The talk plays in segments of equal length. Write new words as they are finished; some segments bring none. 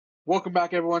Welcome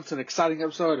back, everyone, to an exciting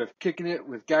episode of Kicking It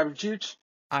with Gab and Chooch.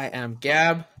 I am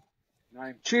Gab, And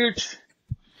I'm Chooch.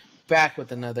 back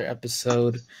with another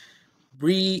episode,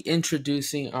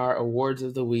 reintroducing our awards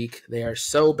of the week. They are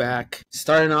so back.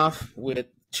 Starting off with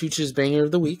Chooch's Banger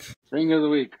of the Week. Ring of the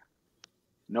week.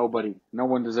 Nobody. No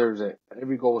one deserves it.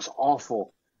 Every goal was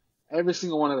awful. Every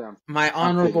single one of them. My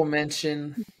honorable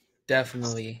mention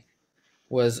definitely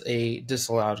was a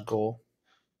disallowed goal.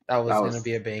 That was going to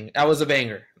be a bang. That was a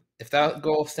banger. If that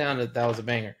goal sounded, that was a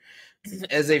banger.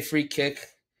 As a free kick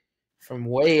from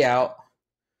way out,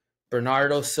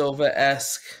 Bernardo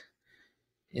Silva-esque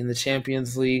in the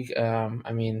Champions League.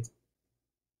 The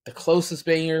closest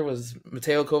banger was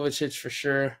Mateo Kovacic for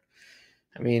sure.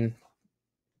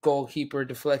 Goalkeeper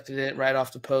deflected it right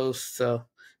off the post. So,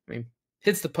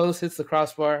 hits the post, hits the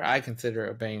crossbar. I consider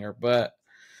it a banger, but,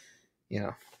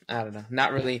 I don't know.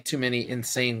 Not really too many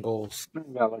insane goals.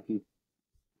 Got lucky.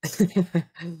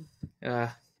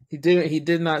 He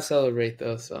did not celebrate,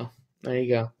 though, so there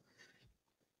you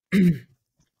go.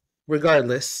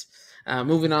 Regardless,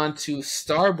 moving on to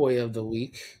Starboy of the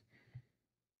Week.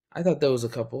 I thought there was a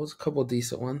couple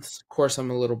decent ones. Of course,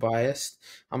 I'm a little biased.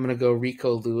 I'm going to go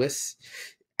Rico Lewis.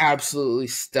 Absolutely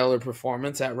stellar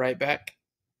performance at right back.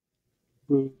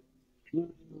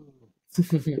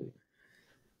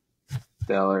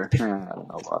 Stellar. I don't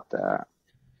know about that.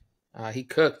 He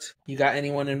cooked. You got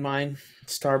anyone in mind?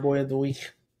 Starboy of the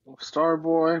Week?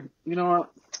 Starboy, you know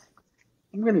what?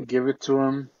 I'm going to give it to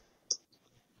him.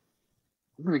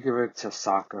 I'm going to give it to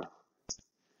Saka.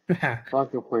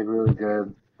 Saka played really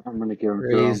good. I'm going to give him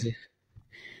to him.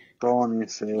 Goal on the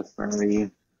assist,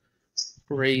 Brady.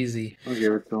 Crazy. I'll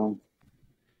give it to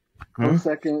him.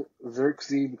 Second,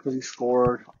 Xerxes, because he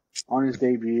scored on his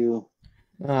debut.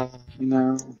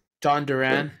 John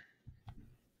Duran.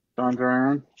 John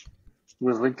Duran. He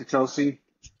was linked to Chelsea.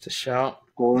 It's a shout.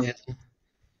 Yeah.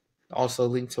 Also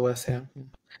linked to West Ham.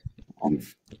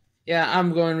 Yeah,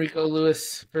 I'm going Rico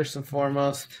Lewis first and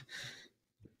foremost.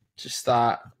 Just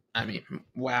thought,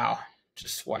 wow.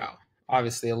 Just wow.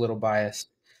 Obviously a little biased.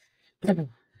 That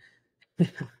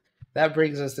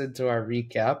brings us into our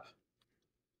recap.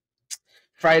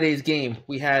 Friday's game,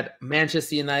 we had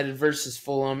Manchester United versus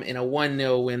Fulham in a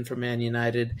 1-0 win for Man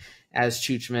United. As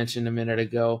Chooch mentioned a minute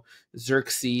ago,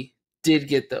 Xerxes did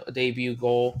get the debut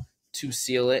goal to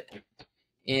seal it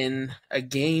in a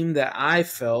game that I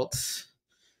felt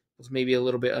was maybe a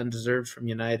little bit undeserved from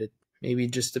United. Maybe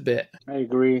just a bit. I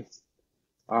agree.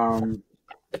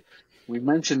 We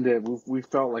mentioned it. We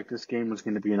felt like this game was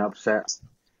going to be an upset.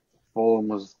 Fulham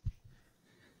was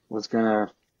going to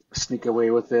sneak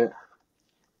away with it.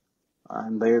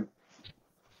 And they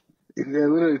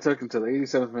literally took until the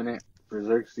 87th minute for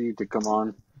Xerxes to come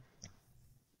on,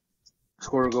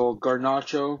 score a goal.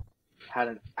 Garnacho had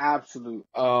an absolute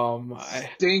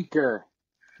stinker.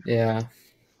 Yeah.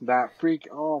 That freak,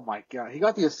 oh my God. He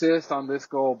got the assist on this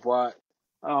goal, but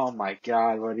oh my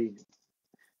God,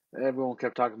 everyone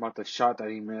kept talking about the shot that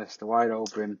he missed, wide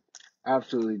open.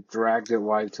 Absolutely dragged it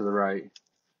wide to the right.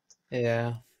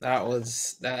 Yeah, that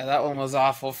one was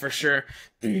awful for sure.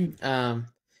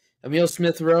 Emile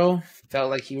Smith-Rowe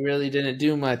felt like he really didn't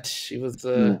do much. He was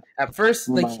at first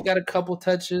he got a couple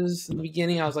touches in the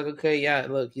beginning. I was like, okay, yeah,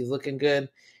 look, he's looking good.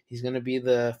 He's gonna be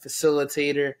the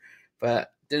facilitator,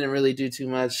 but didn't really do too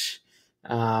much.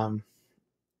 Iwobi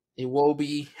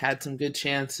had some good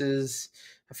chances.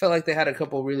 I felt like they had a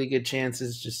couple really good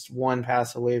chances, just one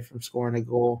pass away from scoring a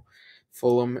goal.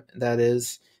 Fulham, that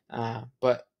is.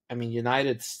 But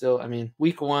United still,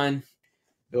 week one,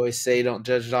 we always say don't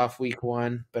judge it off week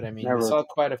one. But, we saw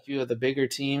quite a few of the bigger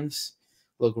teams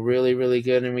look really, really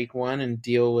good in week one and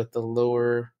deal with the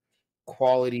lower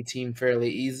quality team fairly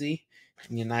easy.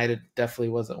 And United definitely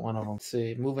wasn't one of them.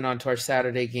 So, moving on to our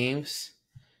Saturday games.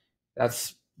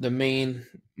 That's the main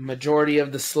majority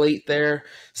of the slate there.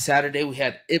 Saturday, we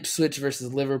had Ipswich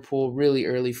versus Liverpool really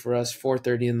early for us,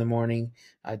 4:30 in the morning.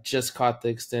 I just caught the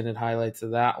extended highlights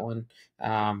of that one.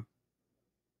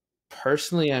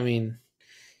 Personally,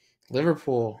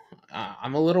 Liverpool,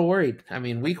 I'm a little worried.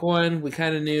 Week one, we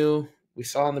kind of knew. We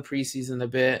saw in the preseason a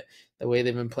bit the way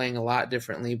they've been playing a lot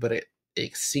differently, but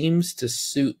it seems to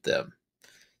suit them.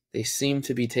 They seem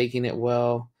to be taking it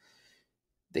well.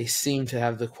 They seem to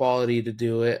have the quality to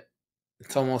do it.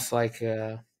 It's almost like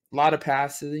a lot of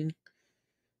passing,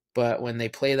 but when they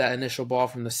play that initial ball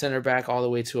from the center back all the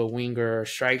way to a winger or a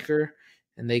striker,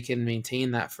 and they can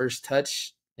maintain that first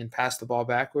touch and pass the ball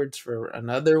backwards for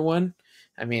another one,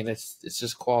 it's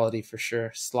just quality for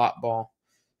sure. Slot ball,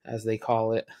 as they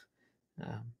call it.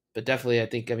 But definitely, I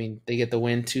think, they get the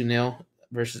win 2-0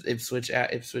 versus Ipswich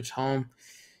at Ipswich home.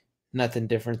 Nothing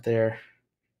different there.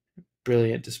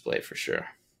 brilliant display for sure.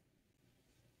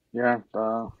 Yeah,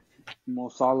 Mo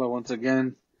Salah once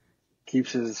again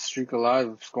keeps his streak alive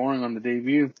of scoring on the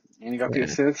debut, and he got the Yeah.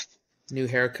 assist. New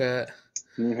haircut.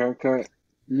 New haircut,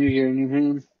 new year, new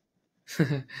him.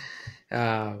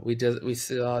 We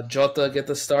saw Jota get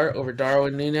the start over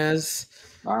Darwin Núñez.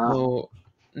 Uh,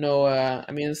 No.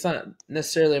 I mean, it's not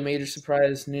necessarily a major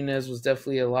surprise. Núñez was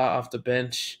definitely a lot off the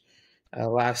bench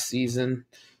last season,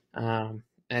 and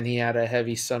he had a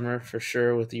heavy summer for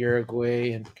sure with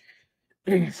Uruguay, and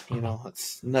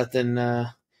it's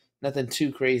nothing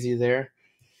too crazy there.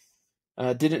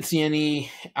 Didn't see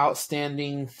any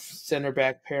outstanding center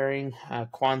back pairing.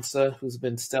 Kwanzaa, who's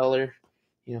been stellar,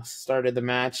 started the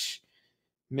match.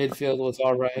 Midfield was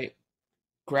all right.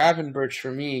 Gravenberch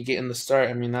for me getting the start.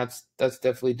 I mean, that's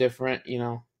definitely different.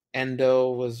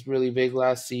 Endo was really big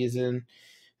last season.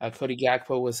 Cody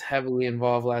Gakpo was heavily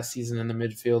involved last season in the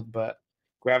midfield, but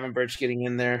Gravenberch getting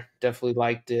in there, definitely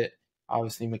liked it.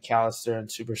 Obviously, McAllister and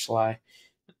Supersly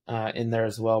in there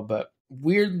as well, but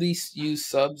weirdly used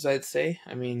subs, I'd say.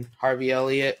 I mean, Harvey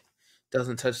Elliott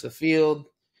doesn't touch the field.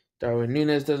 Darwin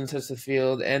Núñez doesn't touch the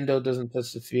field. Endo doesn't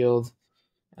touch the field.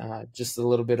 Just a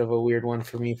little bit of a weird one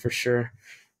for me for sure.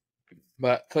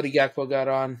 But Cody Gakpo got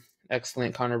on.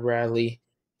 Excellent. Connor Bradley.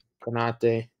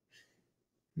 Konate.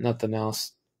 Nothing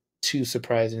else too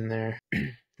surprising there.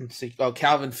 Let's see. Oh,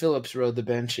 Calvin Phillips rode the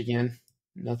bench again.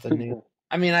 Nothing new.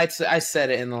 I mean, I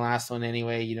said it in the last one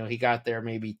anyway. He got there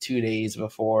maybe 2 days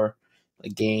before the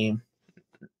game.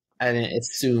 I didn't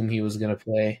assume he was going to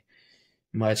play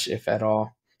much, if at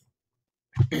all.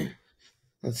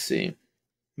 Let's see.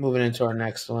 Moving into our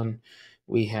next one,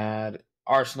 we had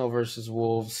Arsenal versus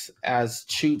Wolves. As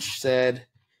Chooch said,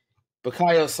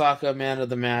 Bukayo Saka, man of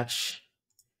the match,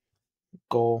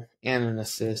 goal and an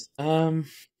assist.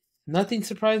 Nothing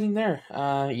surprising there.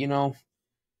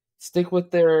 Stick with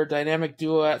their dynamic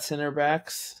duo at center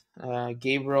backs,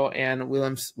 Gabriel and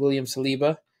William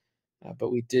Saliba.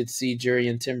 But we did see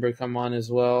Jurriën Timber come on as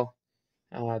well.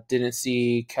 Didn't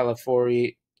see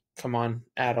Calafiori come on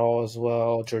at all as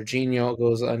well. Jorginho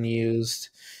goes unused.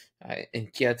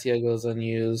 Nketiah goes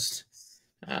unused.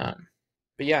 But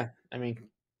yeah, I mean,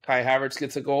 Kai Havertz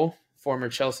gets a goal. Former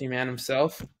Chelsea man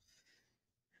himself.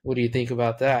 What do you think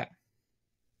about that?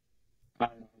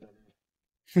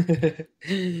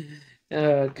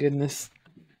 Oh, goodness.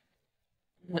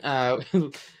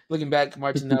 Looking back,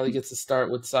 Martinelli gets to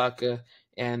start with Saka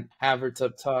and Havertz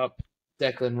up top.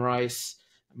 Declan Rice,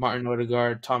 Martin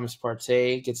Odegaard, Thomas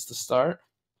Partey gets the start.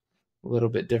 A little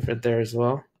bit different there as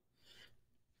well.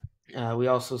 We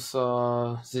also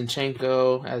saw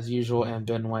Zinchenko as usual and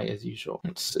Ben White as usual.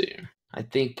 Let's see. I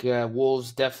think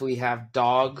Wolves definitely have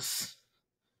dogs,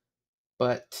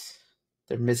 but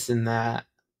they're missing that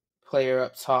player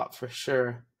up top for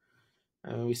sure.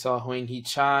 We saw Hwang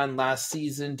Hee-chan last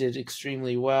season, did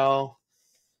extremely well.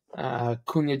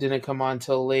 Cunha didn't come on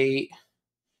till late,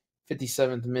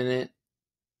 57th minute.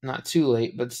 Not too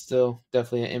late, but still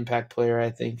definitely an impact player, I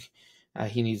think.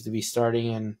 He needs to be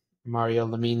starting. And Mario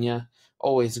Lemina,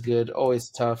 always good, always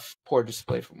tough. Poor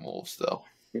display from Wolves, though.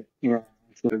 Yeah,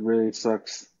 it really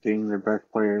sucks seeing their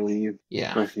best player leave.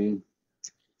 Yeah. Especially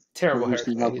terrible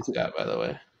haircut he's got, by the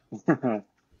way.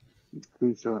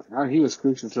 Crucial. He was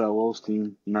crucial to that Wolves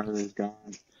team. Now that he's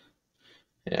gone.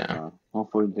 Yeah.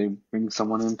 Hopefully they bring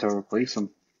someone in to replace him.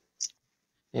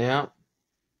 Yeah.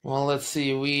 Well, let's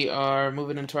see. We are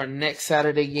moving into our next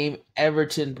Saturday game,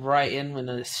 Everton Brighton, with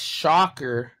a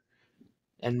shocker,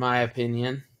 in my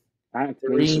opinion. At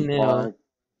Goodison Park.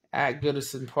 At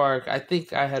Goodison Park. I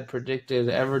think I had predicted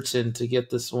Everton to get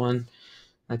this one,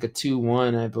 like a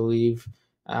 2-1, I believe.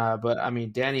 But I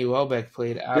mean, Danny Welbeck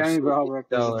played absolutely Danny Welbeck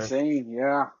stellar. was insane,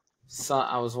 yeah. So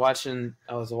I was watching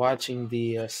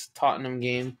the Tottenham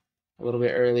game a little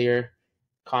bit earlier.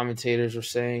 Commentators were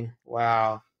saying,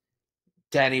 "Wow,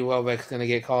 Danny Welbeck's gonna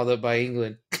get called up by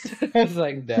England." I was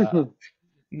like, "No,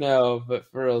 no." But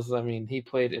for reals, I mean, he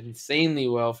played insanely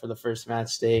well for the first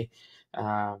match day.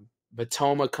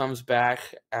 Batoma comes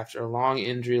back after a long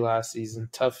injury last season,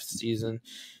 tough season,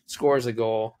 scores a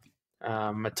goal.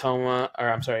 João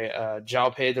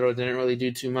Pedro didn't really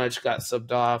do too much, got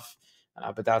subbed off,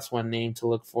 but that's one name to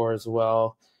look for as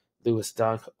well. Lewis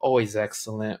Dunk, always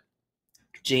excellent.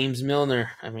 James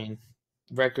Milner, I mean,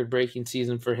 record-breaking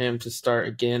season for him to start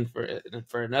again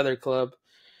for another club.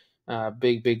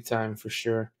 Big time for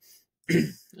sure.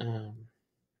 Let's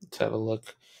have a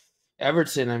look.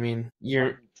 Everton, I mean,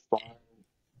 just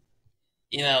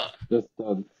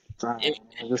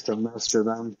a mess for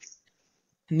them.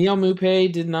 Neil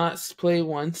Maupay did not play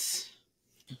once.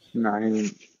 No,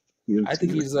 I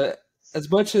think he's as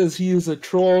much as he is a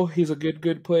troll, he's a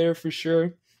good player for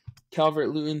sure.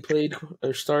 Calvert-Lewin played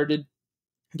or started,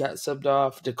 got subbed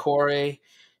off. Decore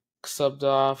subbed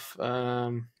off.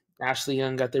 Ashley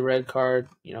Young got the red card,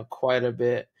 quite a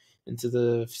bit into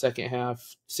the second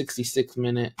half, 66th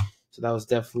minute. So that was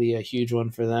definitely a huge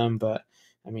one for them. But,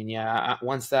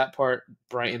 once that part,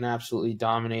 Brighton absolutely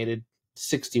dominated,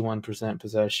 61%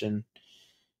 possession,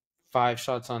 5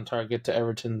 shots on target to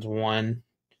Everton's 1.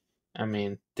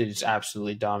 They just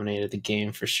absolutely dominated the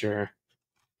game for sure.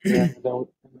 Yeah, we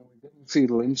didn't see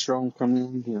Lindstrom come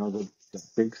in, the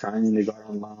big signing they got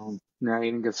on loan. Yeah,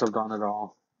 he didn't get subbed on at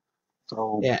all.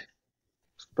 So, Yeah,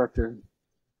 expected.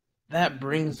 that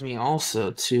brings me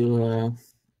also to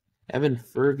Evan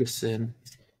Ferguson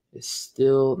is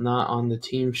still not on the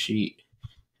team sheet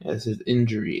as his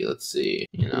injury. Let's see.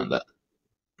 That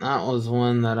was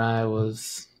one that I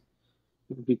was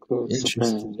It'll be close to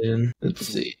interested paying. in. Let's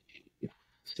see.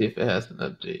 See if it has an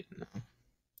update.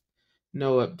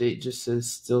 No update. Just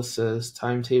still says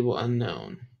timetable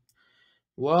unknown.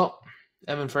 Well,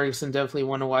 Evan Ferguson definitely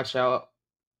want to watch out.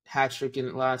 Hat trick in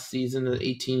it last season at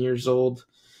 18 years old.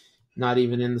 Not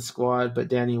even in the squad, but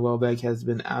Danny Welbeck has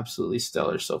been absolutely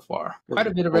stellar so far. Quite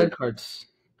a bit of red cards.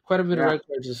 Quite a bit of red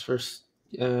cards this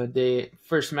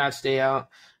first match day out.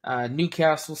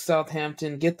 Newcastle,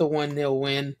 Southampton get the 1-0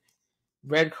 win.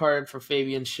 Red card for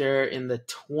Fabian Schär in the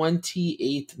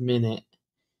 28th minute.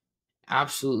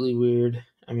 Absolutely weird.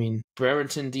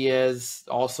 Brereton Diaz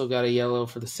also got a yellow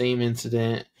for the same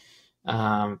incident.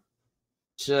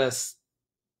 Just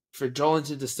for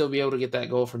Jolinton to still be able to get that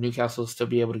goal, for Newcastle to still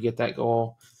be able to get that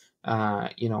goal,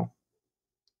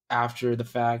 after the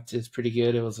fact is pretty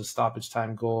good. It was a stoppage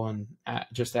time goal, and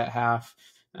just at half,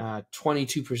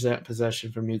 22%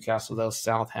 possession from Newcastle, though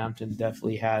Southampton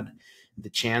definitely had the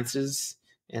chances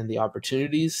and the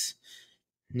opportunities.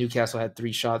 Newcastle had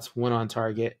 3 shots, 1 on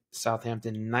target.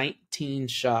 Southampton 19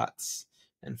 shots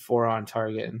and 4 on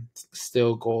target, and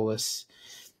still goalless.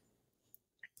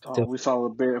 We saw a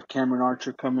bit of Cameron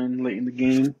Archer come in late in the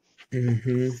game.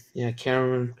 Mm-hmm. Yeah,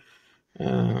 Cameron,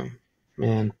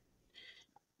 man,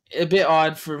 a bit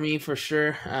odd for me for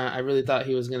sure. I really thought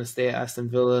he was going to stay at Aston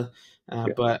Villa,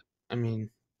 but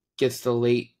gets the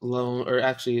late loan, or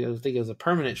actually, I think it was a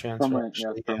permanent transfer.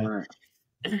 Permanent.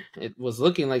 It was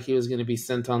looking like he was going to be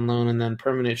sent on loan and then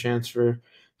permanent transfer.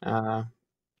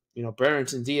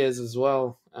 Brereton Diaz as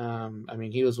well.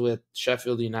 He was with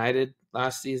Sheffield United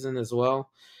last season as well.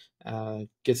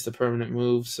 Gets the permanent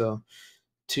move. So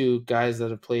 2 guys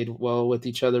that have played well with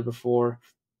each other before.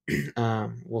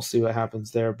 We'll see what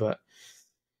happens there, but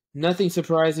nothing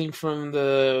surprising from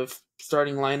the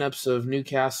starting lineups of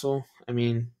Newcastle.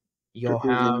 You'll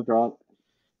have,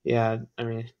 he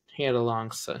had a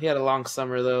long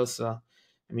summer though, so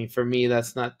for me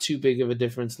that's not too big of a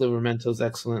difference. Livermento's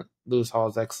excellent, Lewis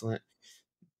Hall's excellent.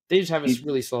 They just have a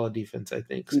really solid defense, I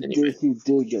think. He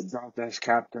did get dropped as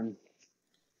captain.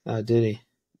 Did he?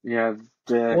 Yeah,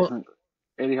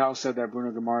 Eddie Howe said that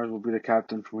Bruno Guimaraes will be the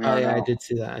captain from here on out. I did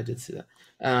see that.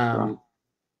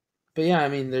 But yeah,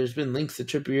 there's been links to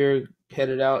Trippier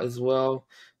headed out as well.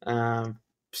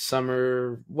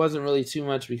 Summer wasn't really too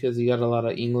much because he got a lot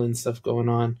of England stuff going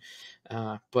on.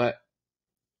 But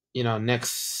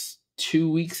next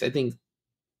 2 weeks, I think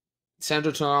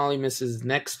Sandro Tonali misses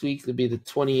next week. It'll be the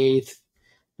 28th.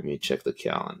 Let me check the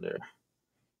calendar.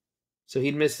 So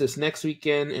he'd miss this next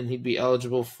weekend, and he'd be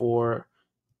eligible for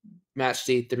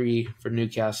Matchday 3 for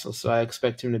Newcastle. So I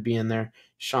expect him to be in there.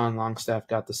 Sean Longstaff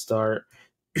got the start.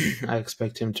 I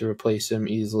expect him to replace him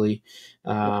easily.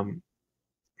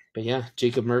 But yeah,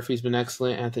 Jacob Murphy's been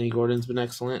excellent. Anthony Gordon's been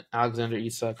excellent. Alexander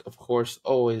Isak, of course,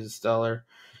 always stellar,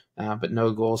 but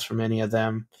no goals from any of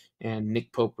them. And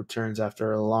Nick Pope returns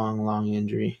after a long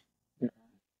injury. Yeah.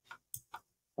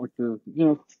 Which is,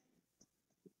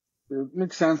 it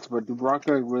makes sense, but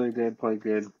Dubravka really did play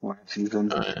good last season.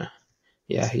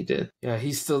 Yeah, he did. Yeah,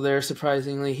 he's still there,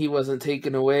 surprisingly. He wasn't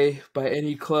taken away by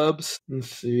any clubs. Let's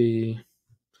see.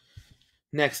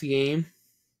 Next game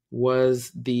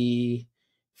was the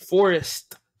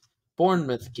Forest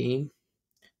Bournemouth game.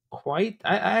 I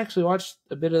actually watched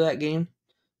a bit of that game.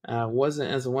 Wasn't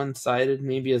as one-sided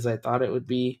maybe as I thought it would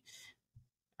be.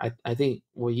 I think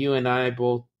you and I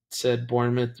both said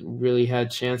Bournemouth really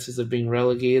had chances of being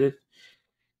relegated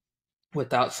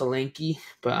without Solanke,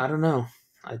 but I don't know.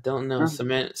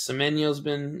 Semenyo's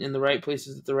been in the right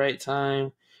places at the right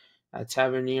time.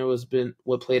 Tavernier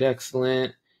played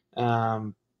excellent.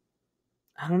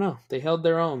 I don't know. They held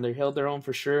their own. They held their own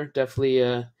for sure.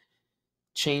 Definitely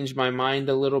changed my mind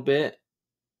a little bit.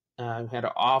 Had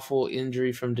an awful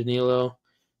injury from Danilo,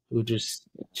 who just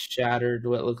shattered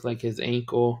what looked like his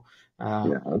ankle. Uh,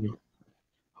 Yeah.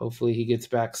 Hopefully he gets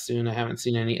back soon. I haven't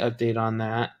seen any update on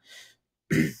that.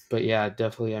 But yeah,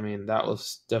 definitely. I mean, that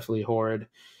was definitely horrid.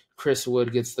 Chris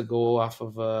Wood gets the goal off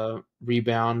of a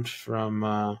rebound from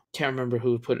can't remember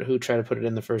who tried to put it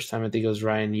in the first time. I think it was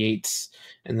Ryan Yates,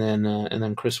 and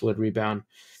then Chris Wood rebound.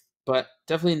 But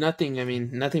definitely nothing. I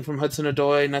mean, nothing from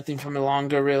Hudson-Odoi, nothing from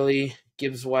Elonga really.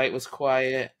 Gibbs White was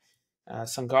quiet.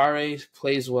 Sangare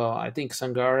plays well. I think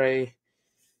Sangare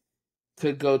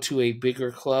could go to a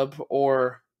bigger club,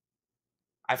 or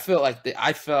I felt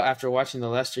after watching the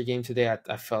Leicester game today,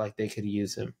 I felt like they could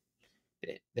use him.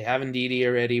 They have Ndidi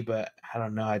already, but I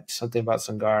don't know. Something about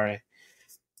Sangare.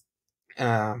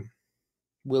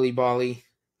 Willy Bolly,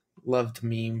 loved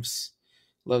memes.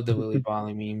 Loved the Willy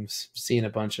Bolly memes. Seen a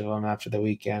bunch of them after the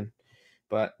weekend.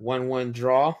 But 1-1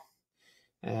 draw.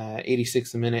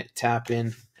 86th minute tap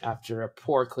in after a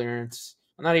poor clearance.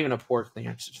 Well, not even a poor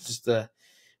clearance, just a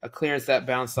clearance that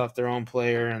bounced off their own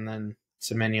player, and then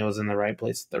Semenyo was in the right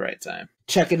place at the right time.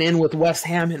 Checking in with West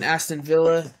Ham and Aston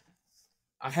Villa.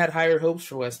 I had higher hopes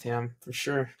for West Ham, for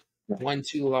sure.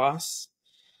 1-2 loss.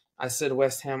 I said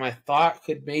West Ham I thought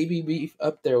could maybe be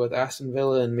up there with Aston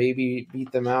Villa and maybe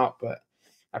beat them out, but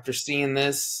after seeing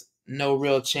this, no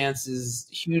real chances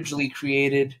hugely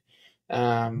created.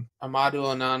 Amadou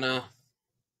Onana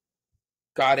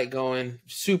got it going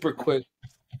super quick.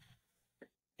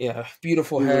 Yeah,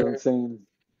 beautiful header. Insane.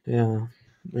 Yeah,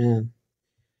 man.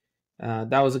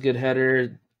 That was a good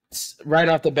header. Right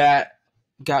off the bat,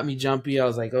 got me jumpy. I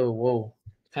was like, oh, whoa.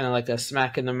 Kind of like a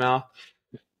smack in the mouth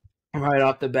right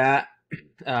off the bat.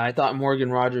 I thought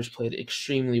Morgan Rogers played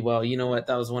extremely well. You know what?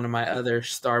 That was one of my other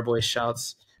Starboy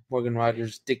shouts. Morgan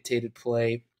Rogers dictated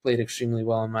play, played extremely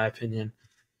well in my opinion.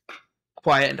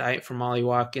 Quiet night from Ollie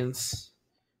Watkins.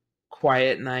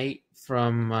 Quiet night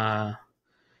from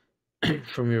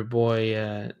from your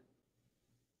boy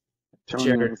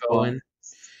Jared Bowen.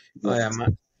 Oh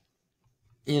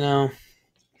yeah,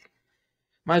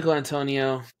 Michael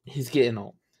Antonio. He's getting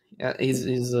old. Yeah,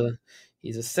 he's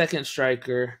a second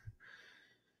striker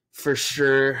for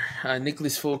sure.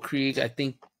 Nicholas Fulkrieg, I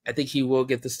think he will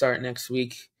get the start next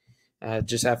week.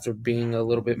 Just after being a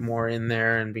little bit more in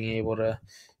there and being able to,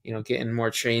 get in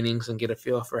more trainings and get a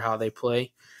feel for how they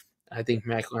play. I think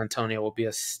Michael Antonio will be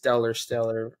a stellar,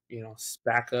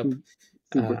 backup.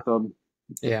 Super sub.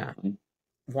 Yeah.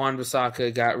 Juan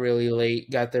Bissaka got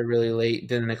there really late.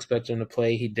 Didn't expect him to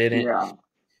play. He didn't.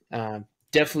 Yeah.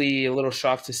 Definitely a little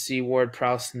shocked to see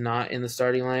Ward-Prowse not in the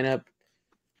starting lineup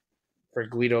for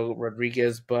Guido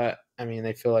Rodriguez, but I mean,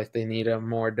 they feel like they need a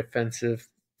more defensive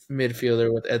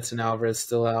midfielder with Edson Alvarez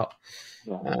still out.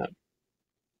 Yeah.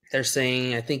 They're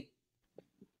saying I think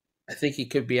he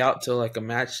could be out till like a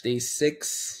match day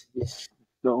 6.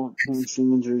 So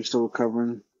hamstring injury still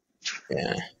recovering.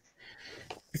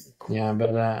 Yeah,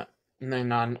 but and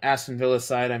then on Aston Villa's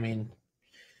side, I mean,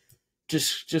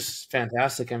 just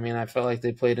fantastic. I mean, I felt like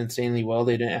they played insanely well.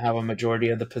 They didn't have a majority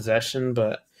of the possession,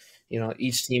 but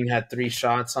each team had 3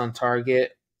 shots on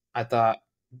target. I thought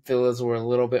Villa's were a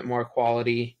little bit more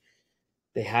quality.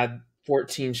 They had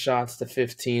 14 shots to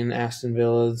 15 Aston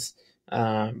Villa's.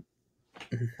 I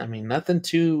mean, nothing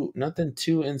too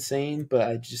insane, but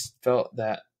I just felt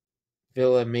that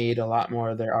Villa made a lot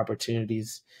more of their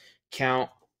opportunities count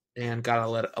and got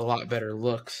a lot better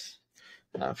looks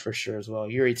for sure as well.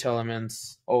 Yuri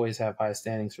Telemans always have high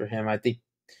standings for him. I think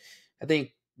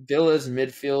Villa's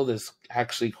midfield is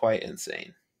actually quite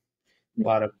insane. A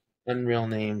lot of unreal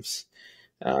names.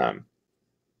 And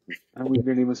we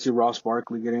didn't even see Ross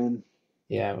Barkley get in.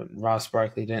 Yeah, Ross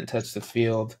Barkley didn't touch the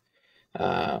field.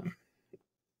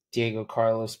 Diego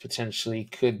Carlos potentially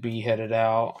could be headed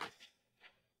out.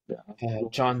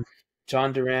 John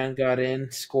Duran got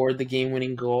in, scored the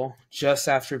game-winning goal just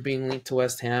after being linked to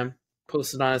West Ham.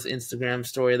 Posted on his Instagram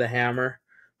story the hammer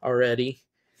already.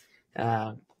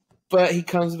 But he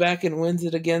comes back and wins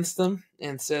it against them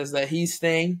and says that he's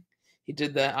staying. He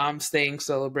did the I'm staying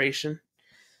celebration.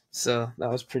 So that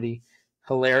was pretty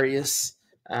hilarious.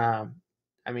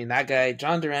 I mean, that guy,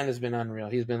 John Duran, has been unreal.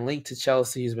 He's been linked to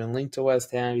Chelsea. He's been linked to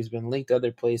West Ham. He's been linked to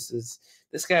other places.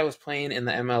 This guy was playing in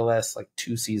the MLS like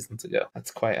 2 seasons ago. That's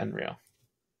quite unreal.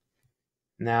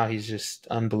 Now he's just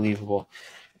unbelievable.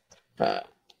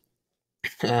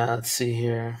 Let's see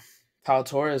here. Pau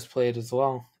Torres played as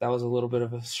well. That was a little bit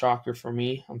of a shocker for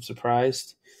me. I'm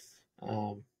surprised.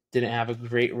 Didn't have a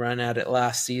great run at it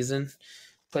last season.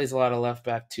 Plays a lot of left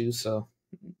back too, so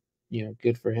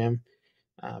good for him.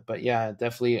 But yeah,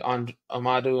 definitely on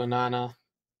Amadou Onana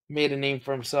made a name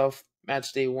for himself.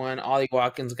 Matchday 1. Ollie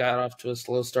Watkins got off to a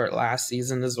slow start last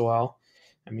season as well.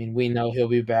 I mean, we know he'll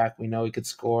be back. We know he could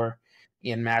score.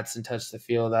 Ian Maatsen touched the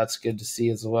field. That's good to see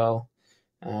as well.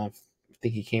 I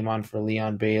think he came on for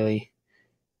Leon Bailey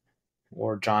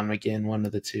or John McGinn, one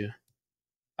of the two.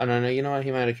 I don't know. You know what?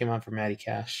 He might have came on for Matty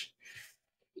Cash.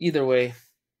 Either way,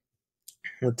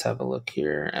 let's have a look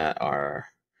here at our.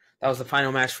 That was the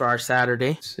final match for our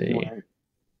Saturday. Let's see. Right.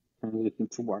 I'm looking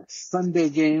to our Sunday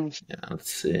games. Yeah,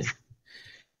 let's see.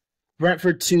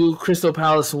 Brentford 2, Crystal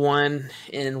Palace 1,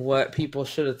 in what people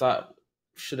should have thought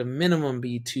should have minimum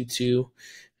be 2-2.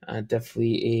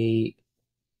 Definitely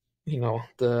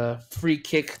the free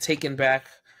kick taken back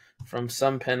from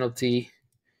some penalty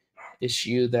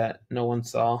issue that no one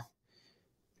saw,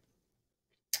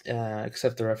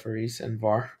 except the referees and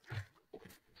VAR.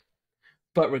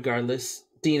 But regardless,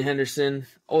 Dean Henderson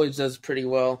always does pretty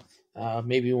well.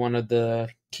 Maybe one of the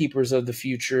keepers of the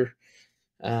future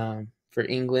for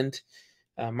England.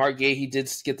 Mark Gahey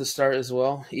did get the start as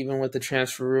well, even with the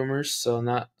transfer rumors, so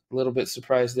not a little bit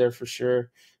surprised there for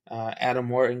sure. Adam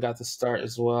Morton got the start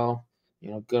as well.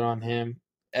 Good on him.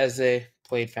 Eze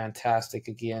played fantastic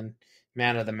again,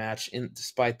 man of the match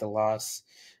despite the loss.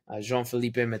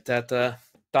 Jean-Philippe Mateta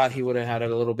thought he would have had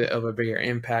a little bit of a bigger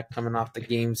impact coming off the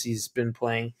games he's been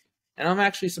playing, and I'm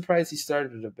actually surprised he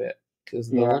started a bit because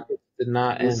the Olympics did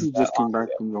not end. He just came back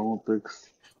from the Olympics.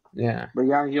 Yeah, but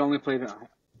he only played a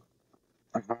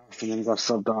half and then got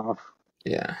subbed off.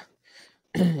 Yeah.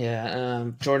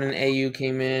 Jordan Ayew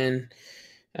came in.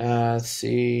 Let's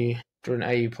see. Jordan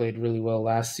Ayew played really well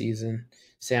last season.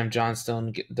 Sam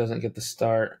Johnstone doesn't get the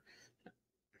start.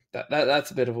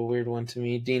 That's a bit of a weird one to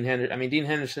me. Dean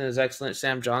Henderson is excellent.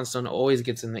 Sam Johnstone always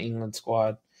gets in the England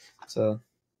squad, so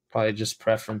probably just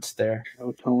preference there.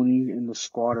 No Tony in the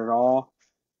squad at all.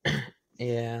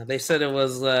 Yeah, they said it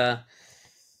was.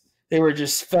 They were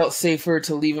just felt safer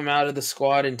to leave him out of the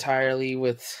squad entirely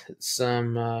with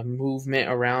some movement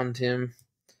around him.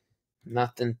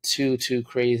 Nothing too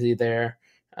crazy there.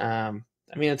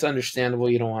 It's understandable.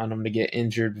 You don't want him to get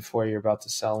injured before you're about to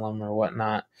sell him or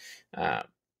whatnot.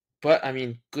 But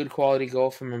good quality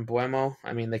goal from Mbeumo.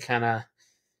 They kind of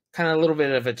a little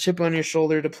bit of a chip on your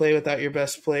shoulder to play without your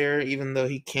best player, even though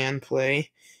he can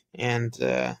play. And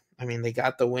they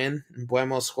got the win.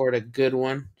 Mbeumo scored a good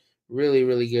one. Really,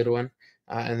 really good one.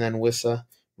 And then Wissa,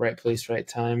 right place, right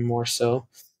time, more so.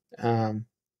 But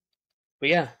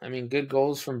yeah, good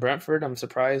goals from Brentford. I'm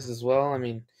surprised as well.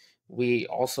 We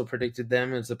also predicted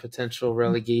them as a potential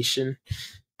relegation.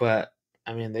 But,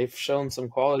 they've shown some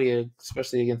quality,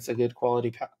 especially against a good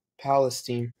quality Palace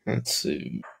team. Let's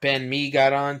see. Ben Mee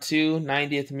got on too,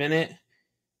 90th minute.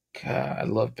 God, I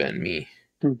love Ben Mee.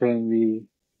 Ben Mee.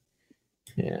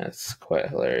 Yeah, it's quite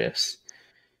hilarious.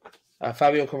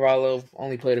 Fabio Carvalho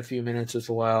only played a few minutes as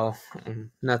well.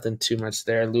 Nothing too much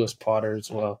there. Lewis Potter as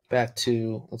well.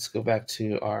 Let's go back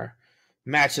to our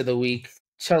match of the week.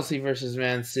 Chelsea versus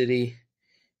Man City.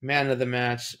 Man of the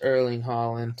match, Erling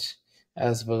Haaland,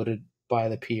 as voted by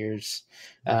the peers.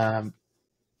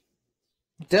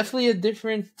 Definitely a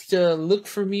different look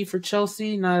for me for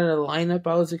Chelsea. Not a lineup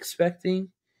I was expecting.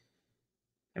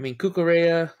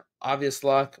 Cucurella, obvious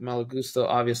lock. Malagusto,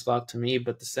 obvious lock to me,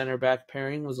 but the center back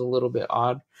pairing was a little bit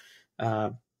odd.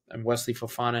 And Wesley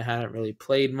Fofana hadn't really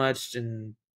played much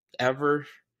ever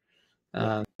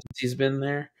since he's been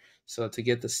there. So to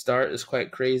get the start is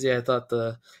quite crazy. I thought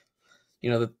the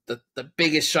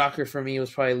biggest shocker for me was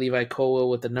probably Levi Colwill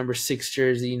with the number 6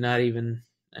 jersey. Not even,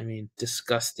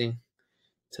 disgusting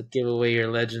to give away your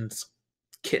Legends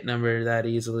kit number that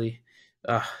easily.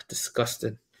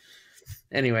 Disgusted.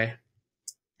 Anyway.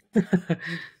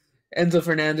 Enzo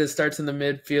Fernandez starts in the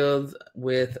midfield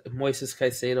with Moises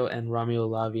Caicedo and Romeo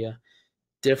Lavia.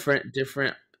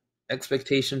 Different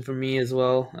expectation for me as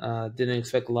well. Didn't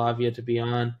expect Lavia to be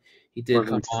on. He did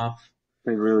come off.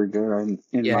 Played really good,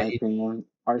 in my opinion.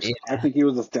 I think he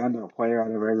was a standout player out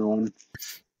of everyone.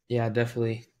 Yeah,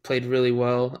 definitely. Played really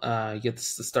well.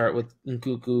 Gets to start with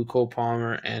Nkunku, Cole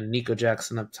Palmer, and Nico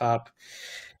Jackson up top.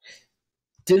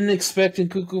 Didn't expect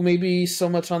Nkunku maybe so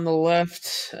much on the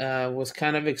left. Was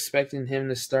kind of expecting him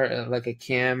to start at like a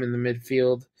cam in the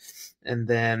midfield. And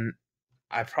then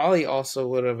I probably also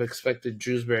would have expected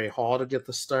Dewsbury Hall to get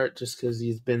the start just because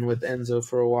he's been with Enzo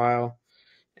for a while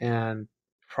and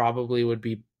probably would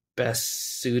be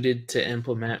best suited to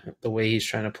implement the way he's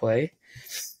trying to play.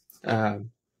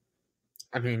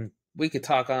 We could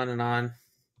talk on and on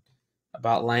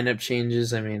about lineup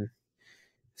changes.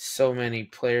 So many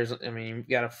players. You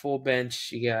got a full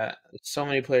bench. You got so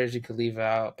many players you could leave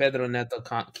out. Pedro Neto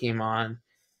came on,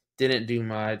 didn't do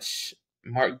much.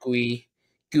 Mark Gui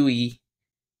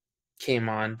came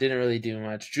on, didn't really do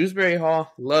much. Dewsbury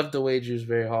Hall, loved the way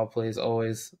Dewsbury Hall plays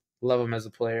always. Love him as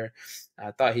a player.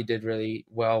 I thought he did really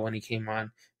well when he came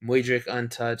on. Mudryk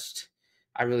untouched.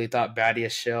 I really thought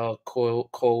Badiashile,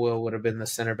 Colwill would have been the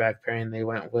center back pairing they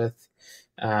went with.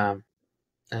 And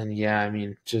yeah, I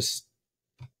mean, just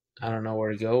I don't know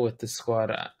where to go with this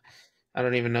squad. I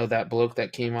don't even know that bloke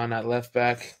that came on at left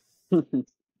back,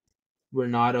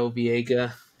 Renato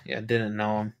Viega. Yeah, didn't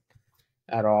know him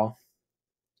at all.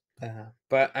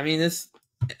 But I mean,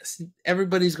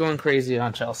 everybody's going crazy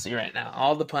on Chelsea right now.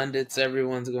 All the pundits,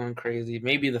 everyone's going crazy.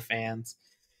 Maybe the fans.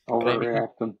 But I mean,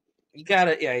 Overreacting. you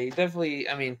gotta, yeah, you definitely.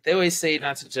 I mean, they always say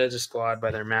not to judge a squad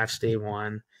by their match day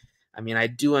one. I mean, I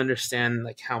do understand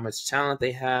like how much talent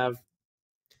they have.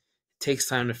 It takes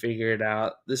time to figure it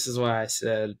out. This is why I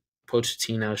said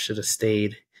Pochettino should have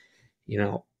stayed. You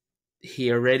know,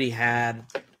 he already had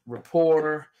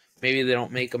rapport. Maybe they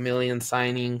don't make a million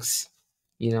signings.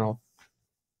 You know,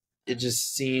 it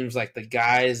just seems like the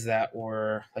guys that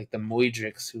were like the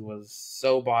Mudryks, who was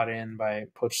so bought in by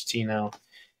Pochettino,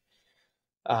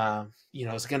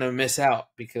 is going to miss out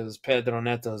because Pedro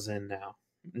Neto's in now.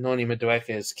 Noni Madueke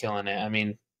is killing it. I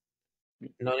mean,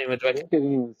 Noni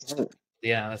Madueke.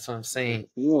 Yeah, that's what I'm saying.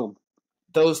 Yeah.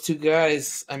 Those two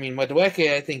guys, I mean,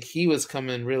 Madueke, I think he was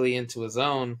coming really into his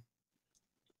own.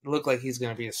 It looked like he's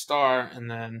going to be a star, and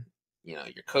then,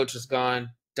 your coach is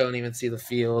gone. Don't even see the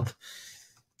field.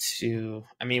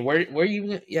 I mean, where are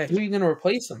you? Yeah, who are you going to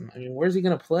replace him? I mean, where's he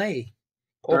going to play?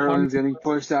 Sterling's getting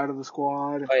pushed out of the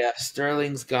squad. Oh yeah,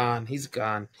 Sterling's gone. He's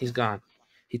gone.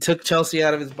 He took Chelsea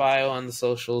out of his bio on the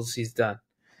socials. He's done.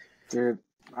 Dude,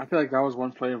 I feel like that was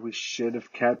one player we should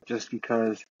have kept just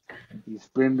because he's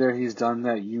been there, he's done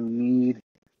that. You need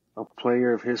a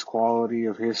player of his quality,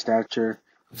 of his stature,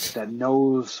 that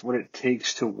knows what it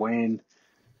takes to win.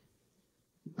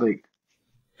 Like,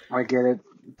 I get it,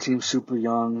 team's super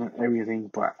young,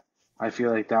 everything, but I feel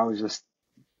like that was just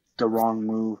the wrong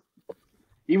move.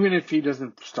 Even if he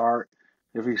doesn't start,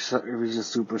 if he's a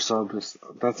super sub,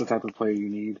 that's the type of player you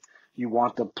need. You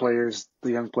want the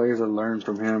young players to learn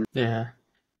from him. Yeah.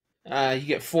 You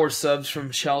get 4 subs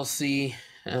from Chelsea.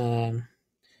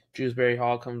 Shrewsbury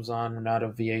Hall comes on,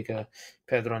 Renato Viega,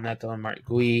 Pedro Neto, and Mark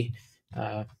Gui.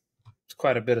 It's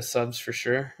quite a bit of subs for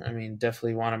sure. I mean,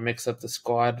 definitely want to mix up the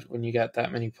squad when you got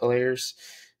that many players.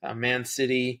 Man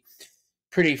City,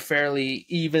 pretty fairly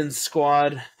even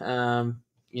squad.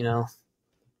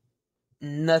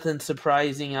 Nothing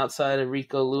surprising outside of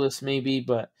Rico Lewis maybe,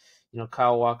 but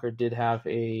Kyle Walker did have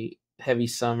a heavy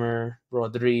summer.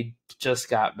 Rodri just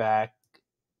got back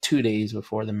 2 days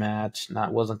before the match,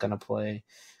 wasn't going to play.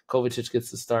 Kovacic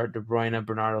gets the start. De Bruyne,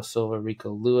 Bernardo Silva,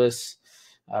 Rico Lewis,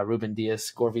 Ruben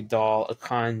Dias, Gorvidal,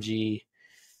 Akanji,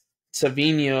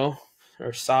 Savio,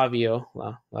 well,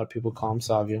 a lot of people call him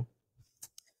Savio,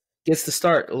 gets the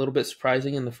start. A little bit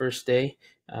surprising in the first day.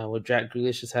 Jack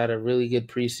Grealish has had a really good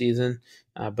preseason,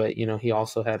 but he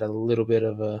also had a little bit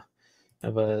of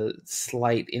a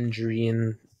slight injury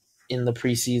in the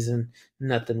preseason.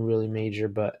 Nothing really major,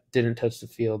 but didn't touch the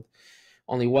field.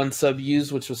 Only one sub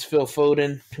used, which was Phil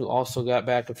Foden, who also got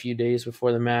back a few days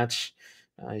before the match.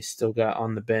 He still got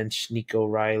on the bench Nico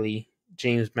Riley,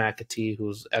 James McAtee, who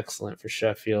was excellent for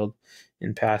Sheffield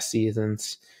in past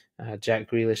seasons, Jack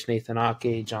Grealish, Nathan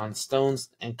Ake, John Stones,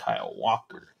 and Kyle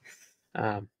Walker.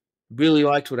 Really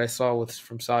liked what I saw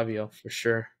from Savio, for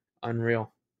sure.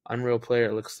 Unreal player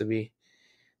it looks to be.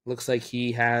 Looks like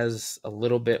he has a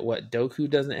little bit what Doku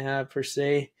doesn't have per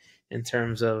se in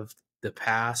terms of the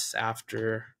pass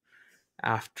after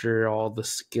all the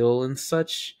skill and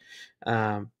such.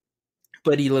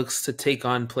 But he looks to take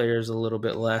on players a little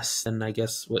bit less than I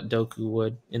guess what Doku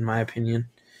would, in my opinion.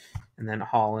 And then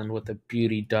Holland with a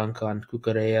beauty dunk on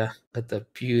Kukureya.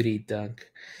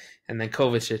 And then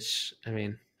Kovacic, I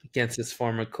mean, against his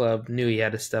former club, knew he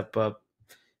had to step up.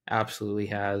 Absolutely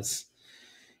has.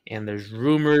 And there's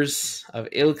rumors of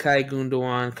Ilkay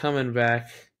Gundogan coming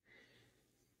back.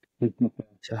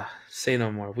 Say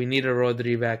no more. We need a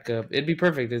Rodri backup. It'd be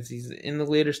perfect. He's in the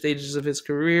later stages of his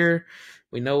career.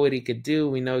 We know what he could do.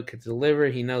 We know he could deliver.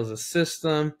 He knows the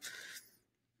system.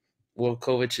 Will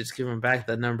Kovacic give him back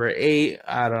the number 8?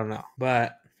 I don't know.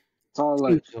 But it's all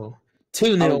like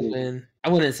 2-0 win. I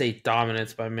wouldn't say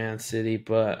dominance by Man City,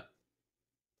 but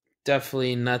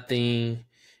definitely nothing.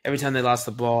 Every time they lost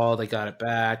the ball, they got it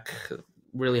back.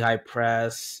 Really high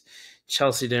press.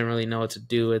 Chelsea didn't really know what to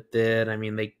do with it. I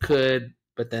mean, they could,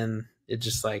 but then it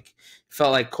just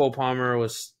felt like Cole Palmer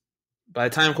was, by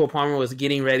the time Cole Palmer was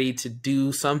getting ready to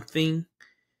do something,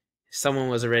 someone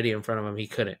was already in front of him. He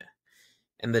couldn't.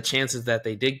 And the chances that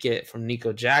they did get from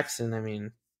Nico Jackson, I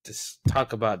mean, just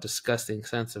talk about disgusting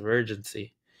sense of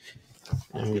urgency.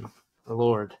 I mean,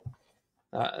 Lord.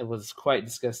 It was quite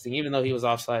disgusting, even though he was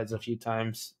offsides a few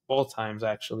times, both times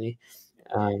actually.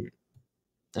 Um,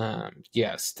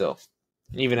 yeah, still,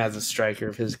 even as a striker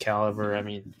of his caliber, I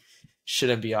mean,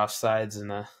 shouldn't be offsides,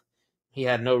 and he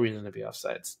had no reason to be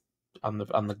offsides on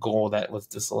the goal that was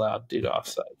disallowed due to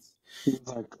offsides. He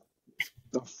was like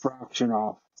a fraction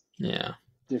off. Yeah.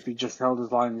 If he just held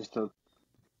his line just a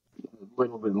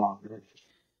little bit longer.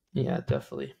 Yeah,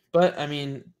 definitely. But I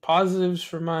mean, positives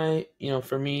for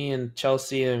for me and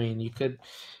Chelsea. I mean, you could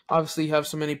obviously have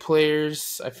so many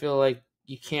players. I feel like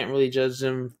you can't really judge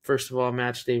them. First of all,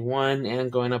 match day one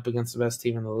and going up against the best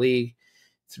team in the league,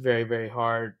 it's very, very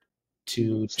hard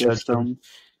to judge them.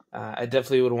 I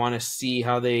definitely would want to see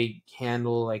how they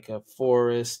handle like a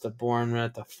Forest, a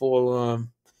Bournemouth, a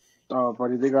Fulham. Oh,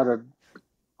 buddy, they got a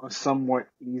somewhat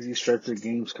easy stretch of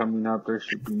games coming up. There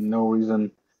should be no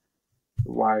reason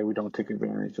why we don't take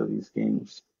advantage of these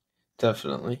games.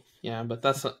 Definitely. Yeah, but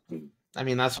that's what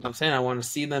I'm saying. I want to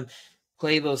see them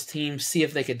play those teams, see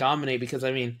if they could dominate, because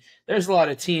I mean, there's a lot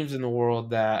of teams in the world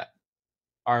that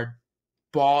are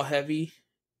ball heavy,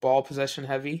 ball possession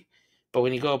heavy. But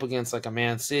when you go up against like a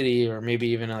Man City or maybe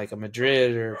even like a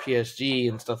Madrid or PSG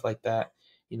and stuff like that,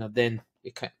 then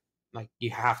it like you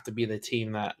have to be the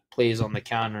team that plays on the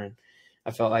counter. And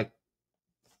I felt like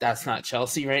that's not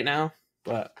Chelsea right now,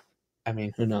 but I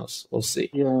mean, who knows? We'll see.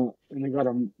 Yeah, and they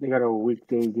got a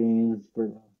weekday game for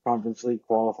the Conference League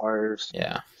qualifiers.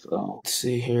 Yeah. So let's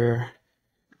see here.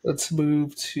 Let's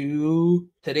move to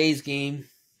today's game,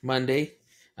 Monday.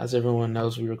 As everyone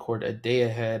knows, we record a day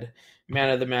ahead. Man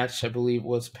of the match, I believe,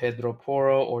 was Pedro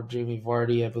Porro or Jamie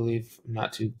Vardy, I believe. I'm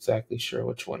not too exactly sure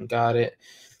which one got it.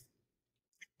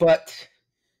 But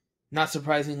not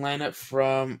surprising lineup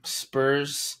from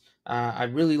Spurs. I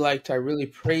really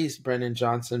praised Brendan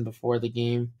Johnson before the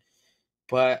game,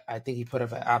 but I think he put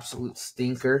up an absolute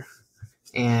stinker,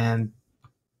 and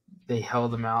they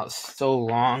held him out so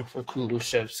long for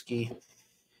Kulusevski.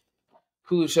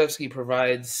 Kulusevski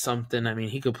provides something. I mean,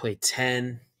 he could play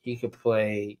 10. He could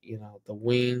play, the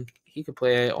wing. He could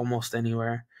play almost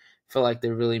anywhere. Feel like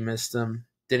they really missed him.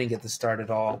 Didn't get the start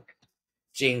at all.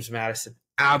 James Maddison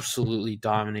absolutely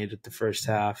dominated the first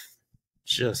half.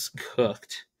 Just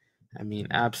cooked. I mean,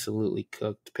 absolutely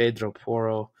cooked. Pedro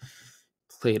Porro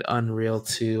played unreal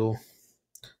too.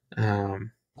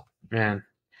 Man,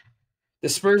 the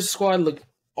Spurs squad looked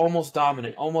almost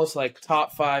dominant, almost like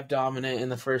top 5 dominant in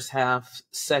the first half.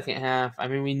 Second half, I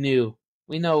mean, we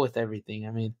know with everything.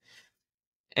 I mean,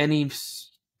 any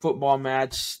football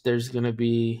match, there's going to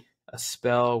be a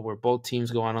spell where both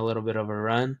teams go on a little bit of a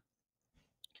run.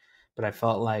 But I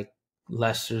felt like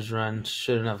Leicester's run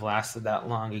shouldn't have lasted that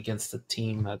long against a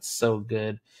team that's so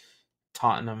good.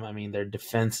 Tottenham, I mean, their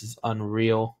defense is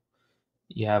unreal.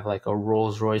 You have like a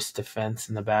Rolls Royce defense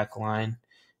in the back line.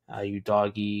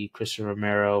 Udogie, Christian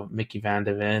Romero, Mickey Van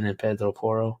de Ven, and Pedro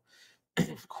Porro.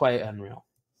 Quite unreal.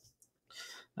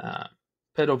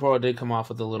 Pedro Porro did come off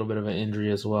with a little bit of an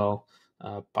injury as well.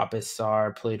 Pape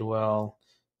Sarr played well.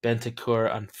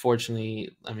 Bentancur,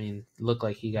 unfortunately, I mean, looked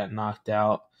like he got knocked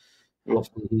out.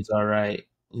 Hopefully he's all right.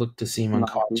 Looked to seem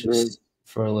unconscious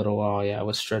for a little while. Yeah,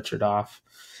 was stretchered off.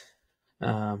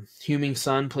 Heung-min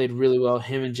Son played really well.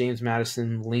 Him and James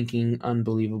Maddison linking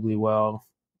unbelievably well.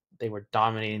 They were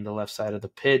dominating the left side of the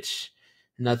pitch.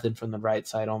 Nothing from the right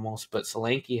side almost. But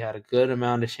Solanke had a good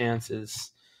amount of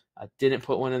chances. Didn't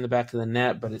put one in the back of the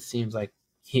net, but it seems like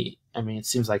he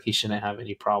shouldn't have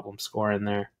any problem scoring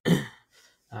there.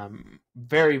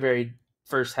 Very, very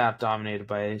first half dominated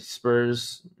by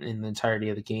Spurs in the entirety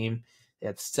of the game. They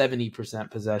had 70%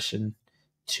 possession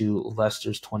to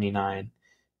Leicester's 29.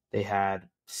 They had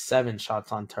 7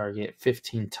 shots on target,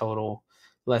 15 total.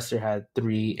 Leicester had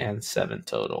 3 and 7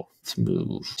 total. Let's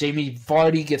move. Jamie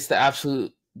Vardy gets the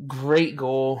absolute great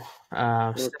goal.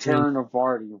 Return of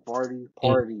Vardy. Vardy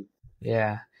party.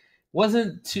 Yeah.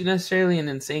 Wasn't too necessarily an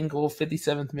insane goal.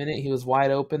 57th minute, he was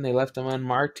wide open. They left him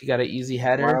unmarked. He got an easy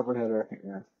header.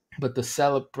 Yeah. But the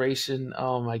celebration,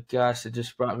 oh my gosh, it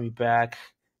just brought me back.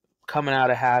 Coming out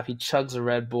of half, he chugs a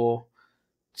Red Bull.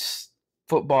 Just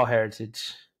football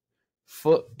heritage.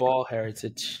 Football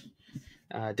heritage.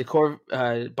 Bobby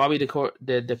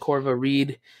DeCorva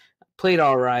Reed played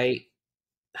all right.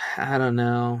 I don't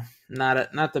know.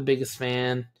 Not the biggest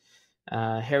fan.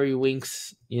 Harry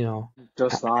Winks,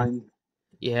 just signed.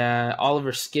 Yeah,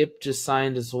 Oliver Skip just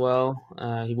signed as well.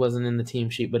 He wasn't in the team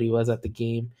sheet, but he was at the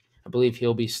game. I believe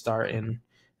he'll be starting.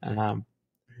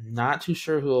 Not too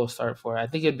sure who he'll start for. I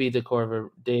think it'd be De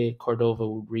Cordova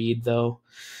Reed, though.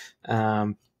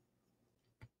 Wilfred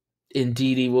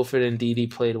Ndidi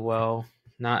played well,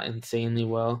 not insanely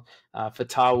well.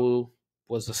 Fatawu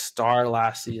was a star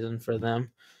last season for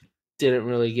them. Didn't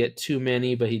really get too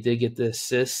many, but he did get the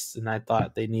assists, and I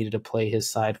thought they needed to play his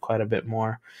side quite a bit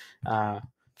more.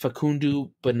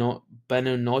 Facundo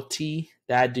Benenotti,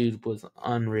 that dude was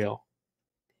unreal.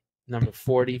 Number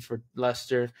 40 for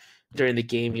Leicester. During the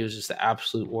game, he was just the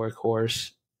absolute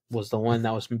workhorse. Was the one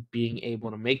that was being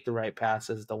able to make the right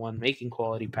passes, the one making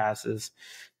quality passes,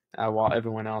 while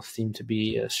everyone else seemed to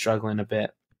be struggling a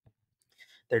bit.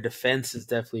 Their defense is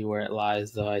definitely where it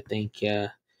lies, though. I think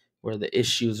where the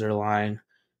issues are lying.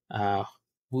 Wout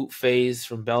Faes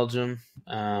from Belgium.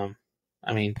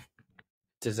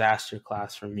 Disaster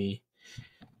class for me.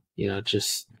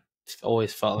 Just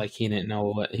always felt like he didn't know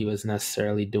what he was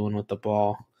necessarily doing with the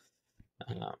ball.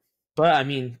 But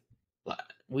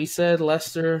we said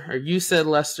Leicester, or you said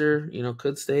Leicester,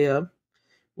 could stay up,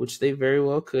 which they very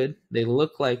well could. They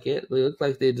look like it. They look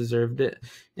like they deserved it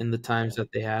in the times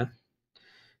that they had.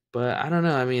 But I don't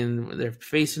know. They're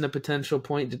facing a potential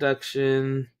point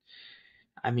deduction.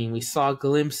 We saw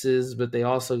glimpses, but they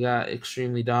also got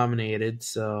extremely dominated.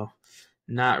 So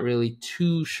not really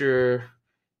too sure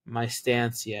my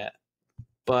stance yet.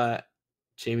 But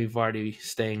Jamie Vardy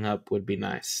staying up would be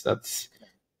nice. That'd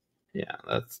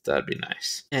be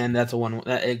nice. And that's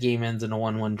a game ends in a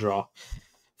 1-1 draw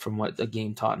from what a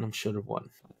game Tottenham should have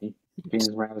won. James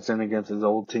Maddison against his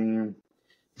old team.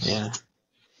 Yeah.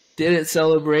 Didn't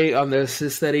celebrate on the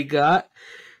assist that he got.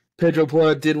 Pedro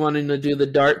Porro did want him to do the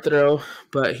dart throw,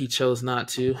 but he chose not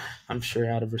to. I'm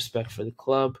sure out of respect for the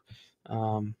club.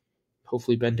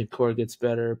 Hopefully Bentancur gets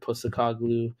better.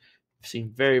 Postecoglou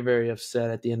seemed very, very upset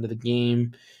at the end of the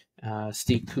game.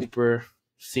 Steve Cooper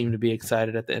seemed to be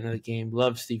excited at the end of the game.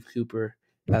 Love Steve Cooper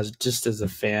as a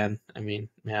fan.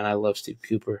 I love Steve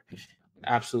Cooper.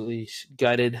 Absolutely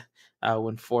gutted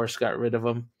when Forrest got rid of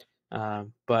him.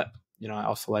 But I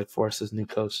also like Forrest's new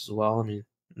coach as well.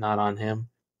 Not on him.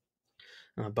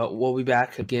 But we'll be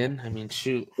back again.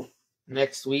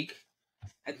 Next week.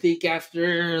 I think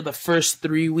after the first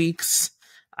 3 weeks,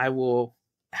 I will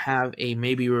have a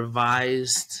maybe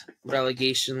revised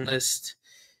relegation list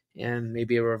and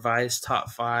maybe a revised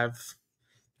top 5.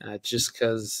 Just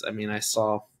because, I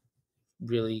saw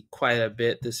really quite a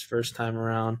bit this first time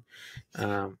around.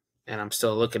 And I'm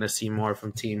still looking to see more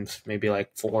from teams, maybe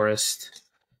like Forest,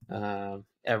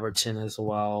 Everton as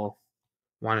well.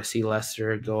 Want to see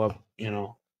Leicester go up,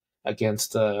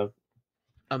 against a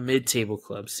mid-table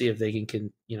club. See if they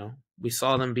can we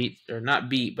saw them not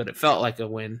beat, but it felt like a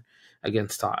win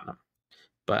against Tottenham.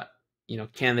 But,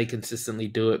 can they consistently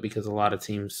do it? Because a lot of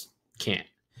teams can't.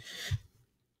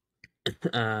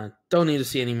 Don't need to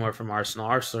see any more from Arsenal.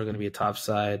 Arsenal are going to be a top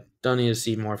side. Don't need to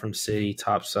see more from City,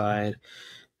 top side.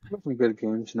 Some good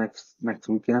games next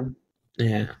weekend.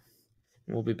 Yeah.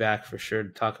 We'll be back for sure to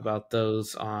talk about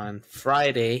those on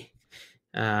Friday.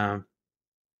 But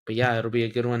yeah, it'll be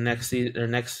a good one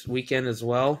next weekend as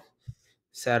well.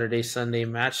 Saturday, Sunday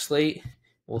match slate.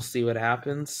 We'll see what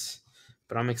happens.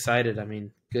 But I'm excited.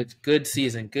 Good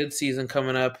season. Good season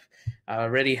coming up.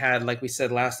 Already had, like we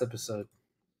said last episode,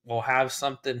 we'll have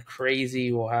something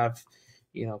crazy. We'll have,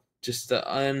 just an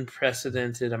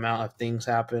unprecedented amount of things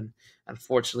happen.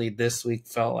 Unfortunately, this week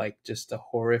felt like just a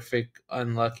horrific,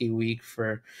 unlucky week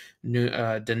for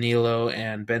Danilo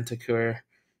and Bentancur.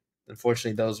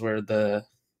 Unfortunately, those were the,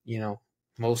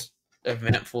 most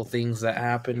eventful things that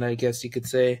happened, I guess you could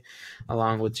say,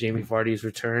 along with Jamie Vardy's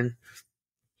return.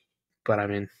 But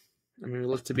we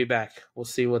look to be back. We'll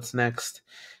see what's next.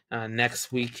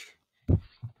 Next week,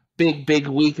 big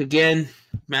week again.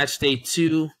 Match day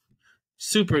 2.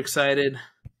 Super excited.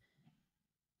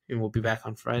 And we'll be back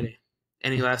on Friday.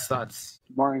 Any last thoughts?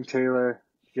 Martin Taylor,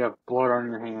 you have blood on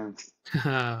your hands.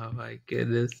 Oh my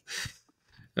goodness.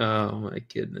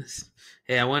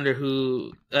 Hey, I wonder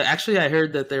who... actually, I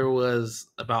heard that there was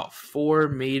about 4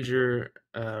 major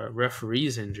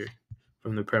referees injured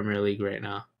from the Premier League right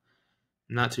now.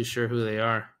 I'm not too sure who they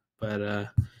are, but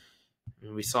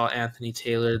we saw Anthony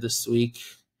Taylor this week.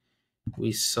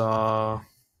 We saw...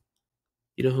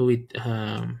 who we...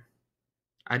 I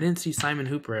didn't see Simon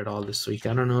Hooper at all this week.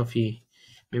 I don't know if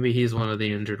maybe he's one of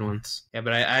the injured ones. Yeah,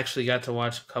 but I actually got to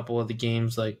watch a couple of the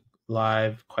games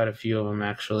live, quite a few of them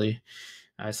actually.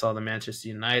 I saw the Manchester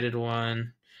United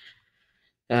one.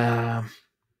 I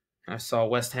saw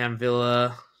West Ham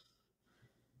Villa.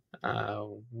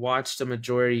 Watched a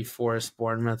majority Forest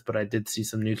Bournemouth, but I did see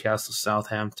some Newcastle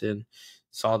Southampton.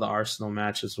 Saw the Arsenal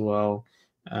match as well.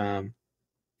 And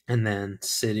then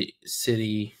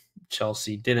City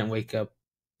Chelsea. Didn't wake up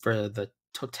for the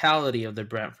totality of the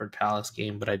Brentford Palace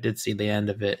game, but I did see the end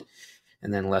of it.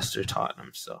 And then Leicester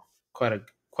Tottenham. So quite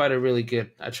a really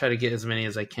good. I try to get as many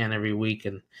as I can every week,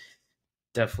 and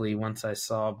definitely once I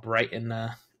saw Brighton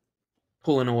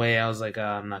pulling away, I was like,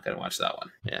 I'm not going to watch that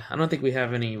one. Yeah, I don't think we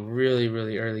have any really,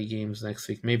 really early games next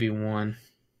week. Maybe one.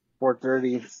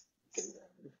 4:30.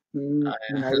 Yeah.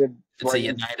 United It's a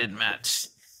Brighton. United match.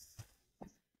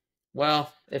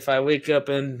 Well, if I wake up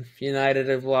and United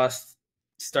have lost,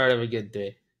 start of a good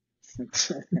day.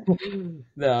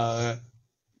 No.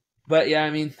 But yeah, I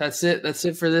mean, that's it. That's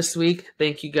it for this week.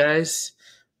 Thank you guys.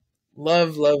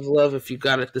 Love, love, love if you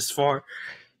got it this far.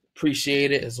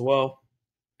 Appreciate it as well.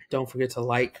 Don't forget to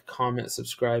like, comment,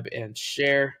 subscribe, and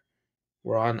share.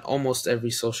 We're on almost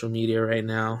every social media right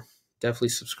now. Definitely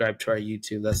subscribe to our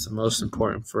YouTube. That's the most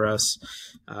important for us.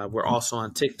 We're also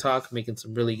on TikTok, making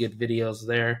some really good videos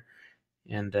there.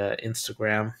 And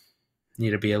Instagram. Need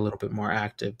to be a little bit more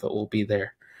active, but we'll be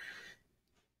there.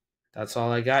 That's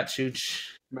all I got,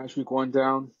 Chooch. Match week 1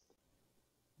 down.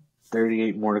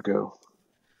 38 more to go.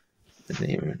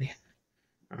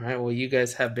 All right, well, you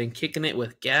guys have been kicking it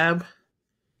with Gab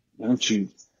And Chooch.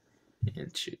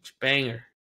 and Chooch. Banger.